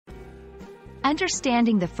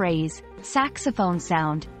Understanding the phrase, saxophone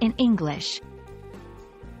sound, in English.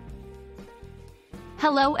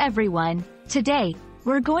 Hello everyone. Today,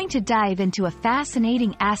 we're going to dive into a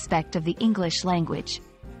fascinating aspect of the English language.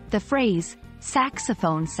 The phrase,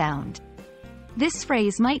 saxophone sound. This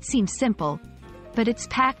phrase might seem simple, but it's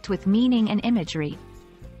packed with meaning and imagery.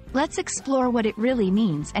 Let's explore what it really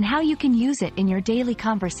means and how you can use it in your daily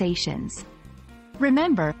conversations.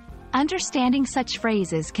 Remember, understanding such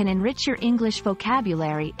phrases can enrich your English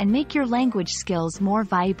vocabulary and make your language skills more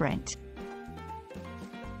vibrant.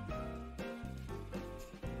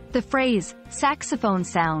 The phrase, saxophone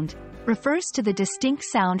sound, refers to the distinct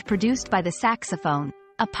sound produced by the saxophone,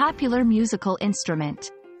 a popular musical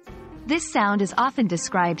instrument. This sound is often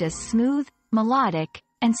described as smooth, melodic,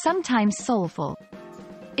 and sometimes soulful.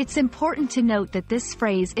 It's important to note that this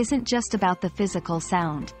phrase isn't just about the physical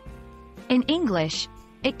sound. In English,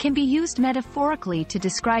 it can be used metaphorically to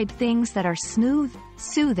describe things that are smooth,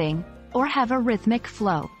 soothing, or have a rhythmic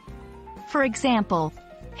flow. For example,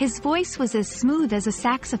 his voice was as smooth as a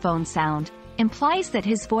saxophone sound, implies that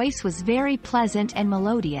his voice was very pleasant and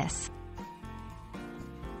melodious.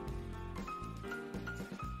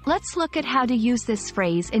 Let's look at how to use this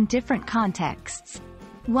phrase in different contexts.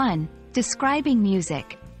 1. Describing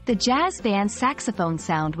music. The jazz band's saxophone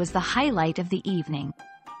sound was the highlight of the evening.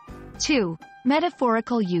 2.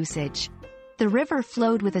 Metaphorical usage. The river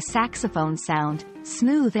flowed with a saxophone sound,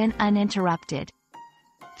 smooth and uninterrupted.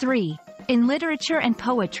 3. In literature and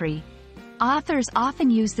poetry, authors often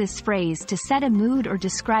use this phrase to set a mood or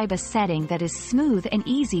describe a setting that is smooth and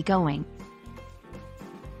easygoing.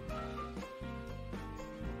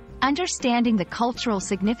 Understanding the cultural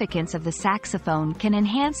significance of the saxophone can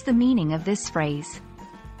enhance the meaning of this phrase.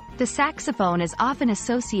 The saxophone is often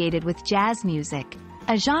associated with jazz music,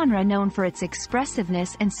 a genre known for its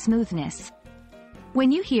expressiveness and smoothness.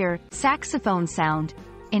 When you hear saxophone sound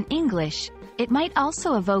in English, it might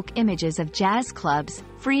also evoke images of jazz clubs,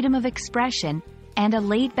 freedom of expression, and a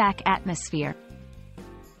laid-back atmosphere.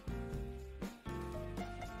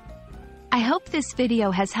 I hope this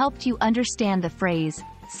video has helped you understand the phrase,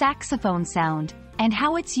 saxophone sound, and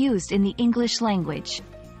how it's used in the English language.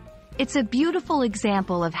 It's a beautiful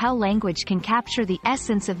example of how language can capture the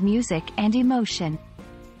essence of music and emotion.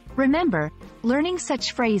 Remember, learning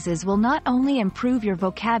such phrases will not only improve your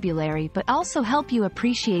vocabulary but also help you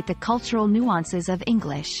appreciate the cultural nuances of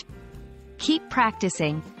English. Keep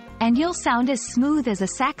practicing, and you'll sound as smooth as a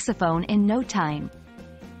saxophone in no time.